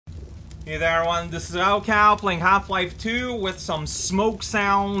Hey there everyone, this is Cow playing Half-Life 2 with some smoke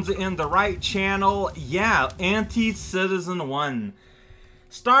sounds in the right channel. Yeah, Anti-Citizen 1.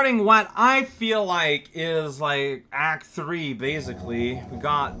 Starting what I feel like is like Act 3, basically. We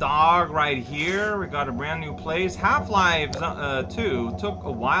got Dog right here, we got a brand new place. Half-Life 2 took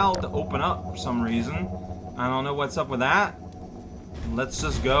a while to open up for some reason. I don't know what's up with that. Let's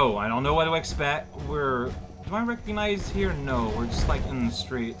just go. I don't know what to expect. Do I recognize here? No, we're just like in the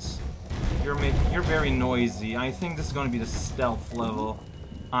streets. You're very noisy. I think this is gonna be the stealth level.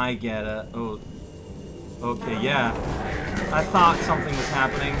 I get it. Oh, okay, yeah. I thought something was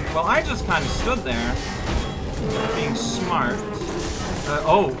happening. Well, I just kind of stood there, being smart.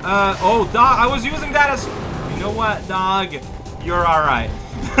 Oh, dog. I was using that as. You know what, dog? You're all right.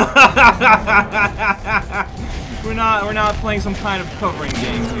 We're not playing some kind of covering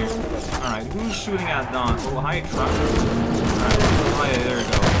game here. All right, who's shooting at Don? Oh, hi, truck. All right, oh, yeah, there we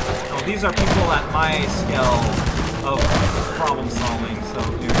go. Oh, these are people at my scale of problem solving. So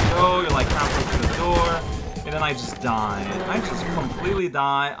here we go. You're like halfway through the door, and then I just die. I just completely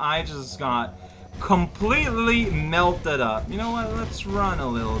die. I just got completely melted up. You know what? Let's run a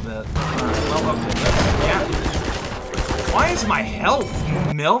little bit. All right, well, okay. Yeah. Why is my health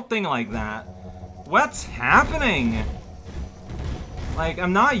melting like that? What's happening? Like,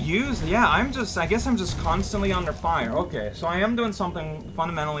 I'm not used. Yeah, I guess I'm just constantly under fire. Okay, so I am doing something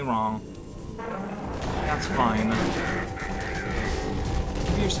fundamentally wrong. That's fine.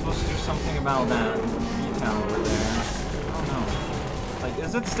 Maybe you're supposed to do something about that detail over there. I don't know. Like,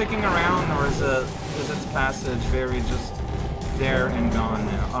 is it sticking around, or is its passage very just there and gone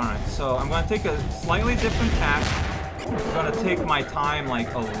now? Alright, so I'm going to take a slightly different tack. I'm going to take my time,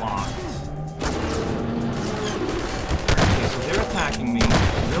 like, a lot. They're attacking me.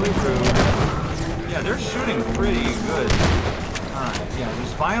 Really rude. Yeah, they're shooting pretty good. Alright, yeah,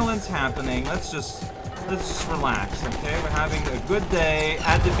 there's violence happening. Let's just relax, okay? We're having a good day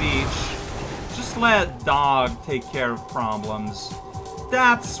at the beach. Just let Dog take care of problems.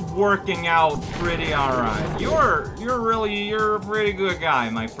 That's working out pretty alright. You're a pretty good guy,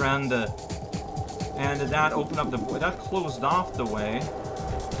 my friend. And that opened up that closed off the way.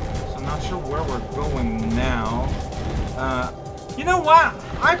 So I'm not sure where we're going now. You know what?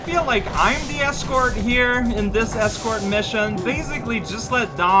 I feel like I'm the escort here in this escort mission. Basically, just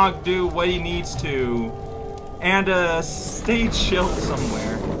let Dog do what he needs to. And, stay chill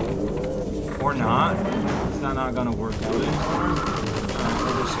somewhere. Or not. Is that not gonna work out anymore?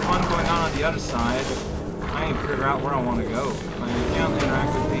 Well, there's fun going on the other side. I ain't figure out where I want to go. I can't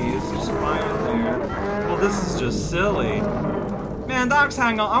interact with these. There's fire there. Well, this is just silly. Man, Dog's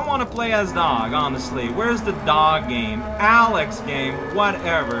hanging on. I want to play as Dog, honestly. Where's the Dog game? Alex game?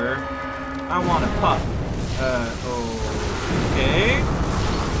 Whatever. I want a pup. Okay.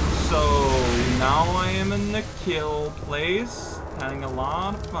 So, now I am in the kill place. Having a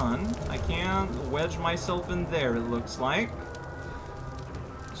lot of fun. I can't wedge myself in there, it looks like.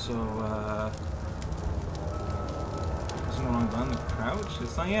 So, isn't wrong button to crouch?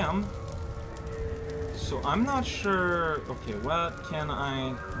 Yes, I am. So I'm not sure. Okay, what can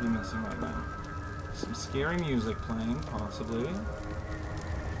I be missing right now? Some scary music playing, possibly.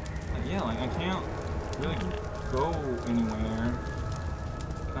 Yeah, like I can't really go anywhere.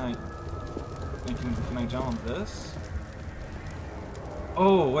 Can I jump on this?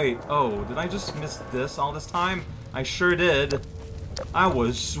 Oh wait. Oh, did I just miss this all this time? I sure did. I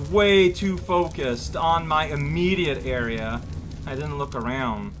was way too focused on my immediate area. I didn't look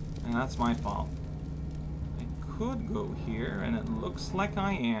around, and that's my fault. Could go here, and it looks like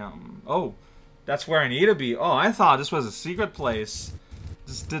I am. Oh, that's where I need to be. Oh, I thought this was a secret place.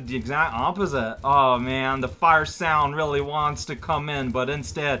 Just did the exact opposite. Oh man, the fire sound really wants to come in, but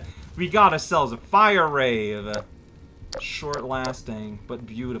instead we got ourselves a fire rave. Short lasting, but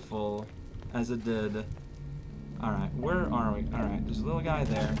beautiful as it did. Alright, where are we? Alright, there's a little guy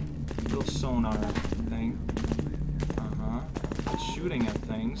there. Little sonar thing. It's shooting at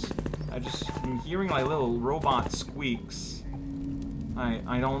things. I'm hearing like little robot squeaks.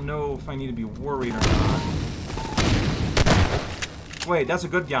 I don't know if I need to be worried or not. Wait, that's a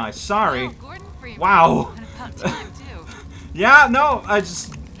good guy. Sorry. Wow. Yeah, no, I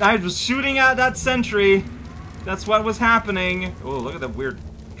was shooting at that sentry. That's what was happening. Oh, look at that weird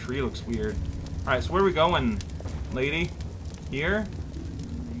tree. Looks weird. Alright, so where are we going, lady? Here?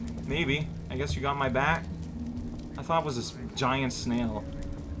 Maybe. I guess you got my back. I thought it was this giant snail.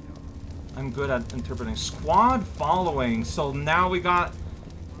 I'm good at interpreting. Squad following. So now we got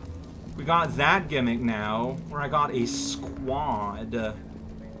that gimmick now, where I got a squad.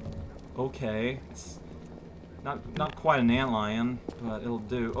 Okay. Not quite an antlion, but it'll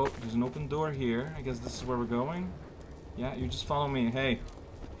do. Oh, there's an open door here. I guess this is where we're going. Yeah, you just follow me. Hey.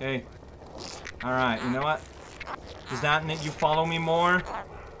 Hey. Alright, you know what? Does that make you follow me more?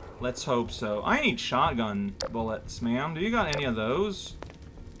 Let's hope so. I need shotgun bullets, ma'am. Do you got any of those?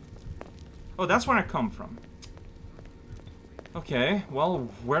 Oh, that's where I come from. Okay, well,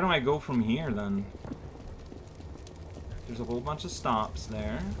 where do I go from here, then? There's a whole bunch of stops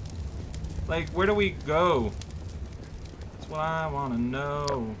there. Like, where do we go? That's what I want to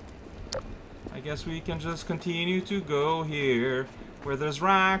know. I guess we can just continue to go here, where there's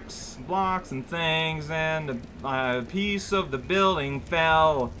racks, blocks, and things, and a piece of the building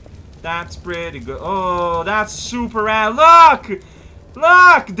fell. That's pretty good. Oh, that's super rad. Look!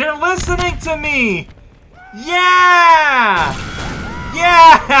 Look! They're listening to me! Yeah!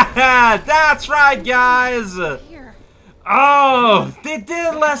 Yeah! That's right, guys! Oh, they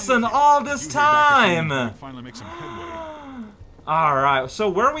did listen all this time! Alright, so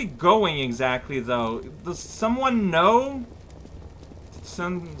where are we going exactly, though? Does someone know?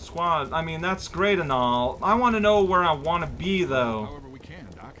 Send squad. I mean, that's great and all. I want to know where I want to be, though. However we can,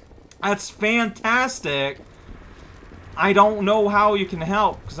 Doc. That's fantastic! I don't know how you can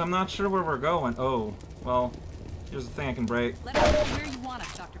help, because I'm not sure where we're going. Oh, well, here's the thing I can break. Let me know where you want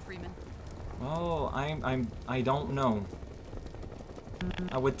us, Dr. Freeman. Well, I don't know.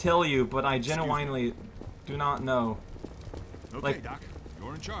 I would tell you, but I genuinely do not know. Okay, like, Doc,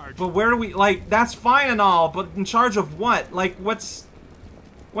 you're in charge. But where do we, like, that's fine and all, but in charge of what? Like, what's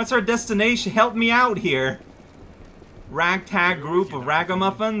our destination? Help me out here. Ragtag group of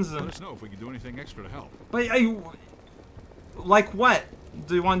ragamuffins? Let us know if we can do anything extra to help. But, like what?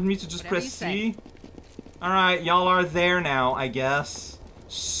 Do you want me to just Whatever press you say. C? Alright, y'all are there now, I guess.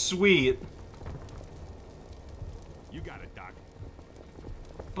 Sweet. You got it, Doc.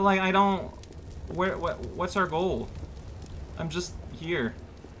 But, like, I don't... what's our goal? I'm just here.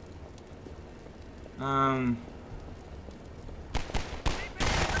 Oh,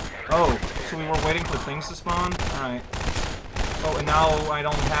 so we were waiting for things to spawn? Alright. Oh, and now I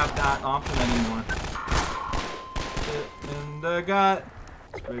don't have that option anymore. Hit in the gut.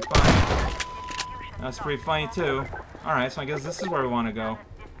 That's pretty funny. That's pretty funny, too. Alright, so I guess this is where we want to go.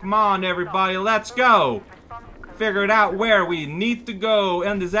 Come on, everybody, let's go! Figured out where we need to go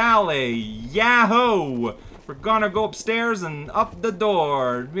in this alley. Yahoo! We're gonna go upstairs and up the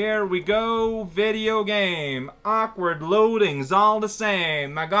door. Here we go. Video game. Awkward loadings all the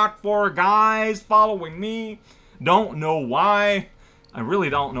same. I got 4 guys following me. Don't know why. I really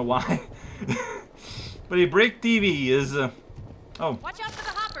don't know why. But a break TV is... oh. Watch out for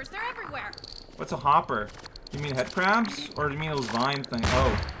the hoppers. They're everywhere. What's a hopper? You mean head crabs? Or do you mean those vine things?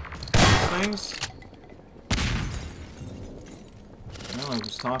 Oh. Those things? I don't know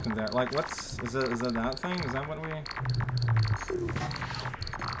who's talking there. Like, what's... Is it that thing? Is that what we...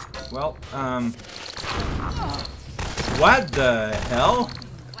 Well, what the hell?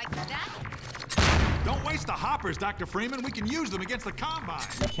 Like that? Don't waste the hoppers, Dr. Freeman. We can use them against the Combine.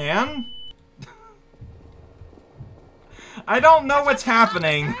 Can? I don't know what's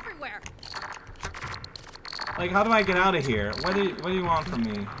happening. They're everywhere. Like, how do I get out of here? What do you want from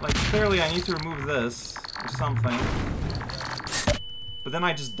me? Like, clearly I need to remove this or something. But then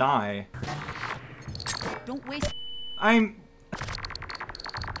I just die. Don't waste. I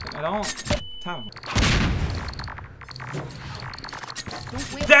don't tell.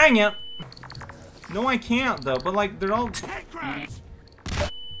 Don't waste. Dang it! No, I can't though. But like, they're all. Hey, crabs!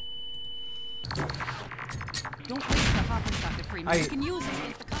 Don't waste the hoppers, Dr. Freeman. You can use them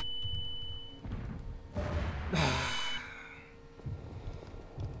against the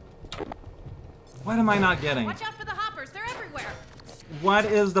What am I not getting? Watch out for the hoppers. They're everywhere. What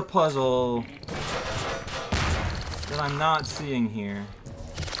is the puzzle that I'm not seeing here?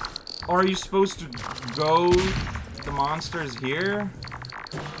 Or are you supposed to go the monsters here?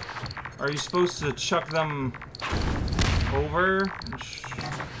 Are you supposed to chuck them over?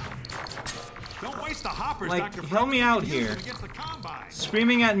 Don't waste the hoppers, Like, Dr. help me out here. Against the Combine.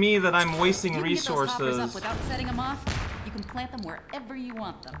 Screaming at me that I'm wasting You can get those hoppers up resources. without setting them off. You can plant them wherever you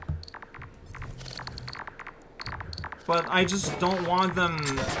want them. But I just don't want them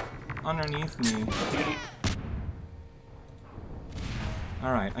underneath me.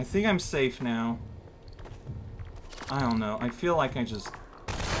 Alright, I think I'm safe now. I don't know. I feel like I just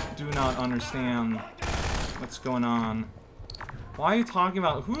do not understand what's going on. Why are you talking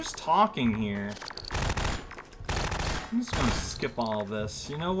about... Who's talking here? I'm just gonna skip all of this.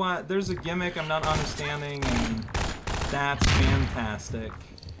 You know what? There's a gimmick I'm not understanding, and that's fantastic.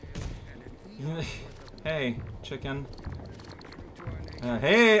 Hey, chicken.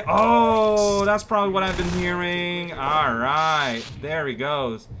 Hey, oh, that's probably what I've been hearing. Alright, there he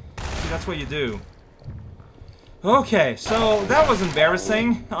goes. See, that's what you do. Okay, so that was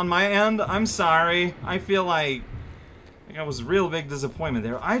embarrassing on my end. I'm sorry. I feel like I was a real big disappointment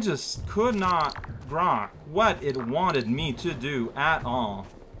there. I just could not grok what it wanted me to do at all.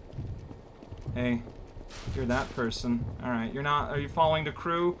 Hey, you're that person. Alright, you're not, are you following the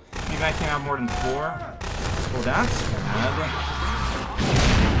crew? You guys can't have more than 4? Well, that's bad.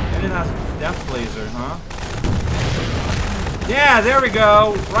 And it has Death Laser, huh? Yeah, there we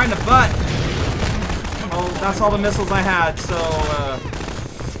go! Right in the butt! Oh, that's all the missiles I had, so,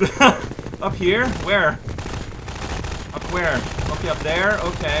 up here? Where? Up where? Okay, up there?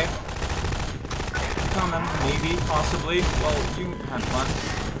 Okay. Coming, maybe, possibly. Well, you had fun.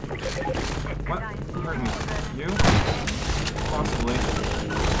 What? Who hurt me? You? Possibly.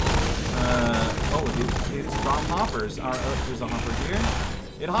 Oh, these bomb hoppers are... there's a hopper here.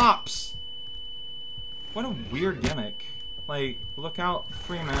 It hops! What a weird gimmick. Like, look out,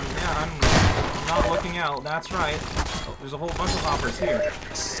 Freeman. Yeah, I'm not looking out. That's right. Oh, there's a whole bunch of hoppers here.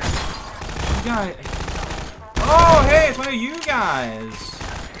 You guys... Oh, hey, it's one of you guys!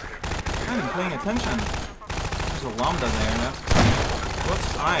 I haven't been paying attention. There's a lambda there. That's...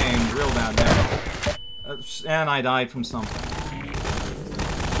 Whoops, I aimed real bad there. And I died from something.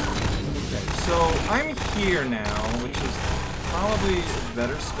 Okay, so I'm here now, which is probably a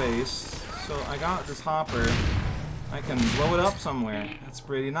better space. So I got this hopper. I can blow it up somewhere. That's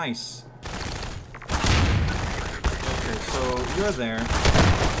pretty nice. Okay, so you're there.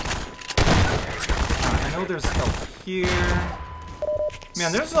 I know there's help here.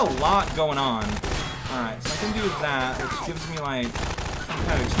 Man, there's a lot going on. Alright, so I can do that, which gives me like some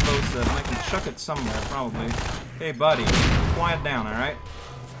kind of explosive, and I can chuck it somewhere, probably. Hey buddy, quiet down, alright?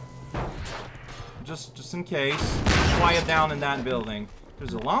 Just in case. Quiet down in that building.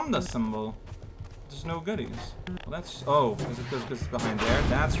 There's a lambda symbol. There's no goodies. Well, that's... Oh, is it because it's behind there?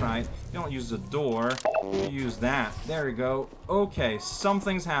 That's right. You don't use the door. You use that. There we go. Okay,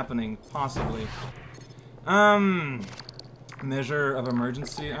 something's happening. Possibly. Measure of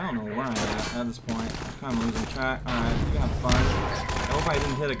emergency. I don't know where I'm at this point. I'm kind of losing track. Alright, you have fun. I hope I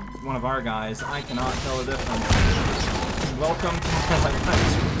didn't hit one of our guys. I cannot tell the difference. Welcome to my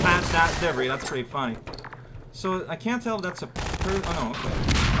life. Patch that debris. That's pretty funny. So, I can't tell if that's a... Oh, no, okay.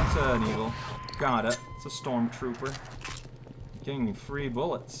 That's an eagle. Got it. It's a stormtrooper. Getting me free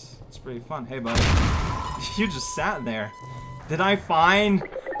bullets. It's pretty fun. Hey, buddy. You just sat there. Did I find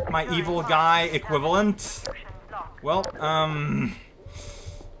my evil guy equivalent? Well,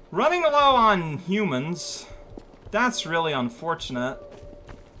 running low on humans. That's really unfortunate.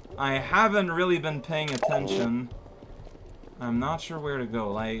 I haven't really been paying attention. I'm not sure where to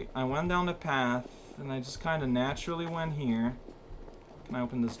go. Like, I went down the path, and I just kind of naturally went here. Can I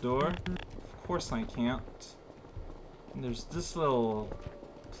open this door? Of course I can't. And there's this little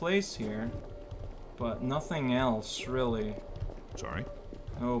place here, but nothing else, really. Sorry.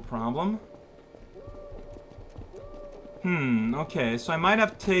 No problem. Okay, so I might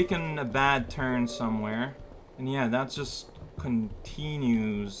have taken a bad turn somewhere. And yeah, that just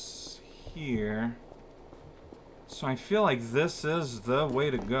continues here. So I feel like this is the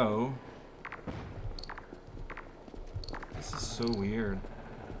way to go. This is so weird.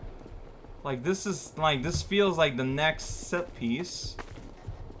 Like, this is, like, this feels like the next set piece.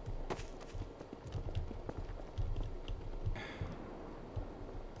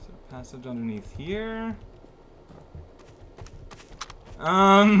 Is there a passage underneath here?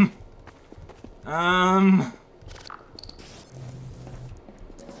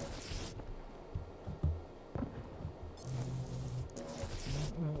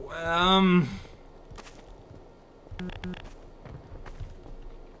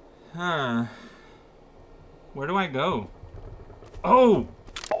 Where do I go? Oh!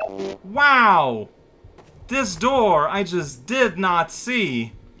 Wow! This door I just did not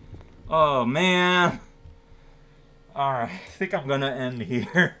see. Oh, man. Alright, I think I'm gonna end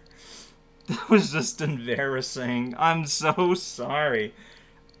here. That was just embarrassing. I'm so sorry.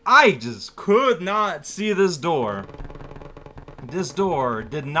 I just could not see this door. This door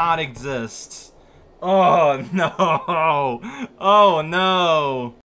did not exist. Oh, no. Oh, no.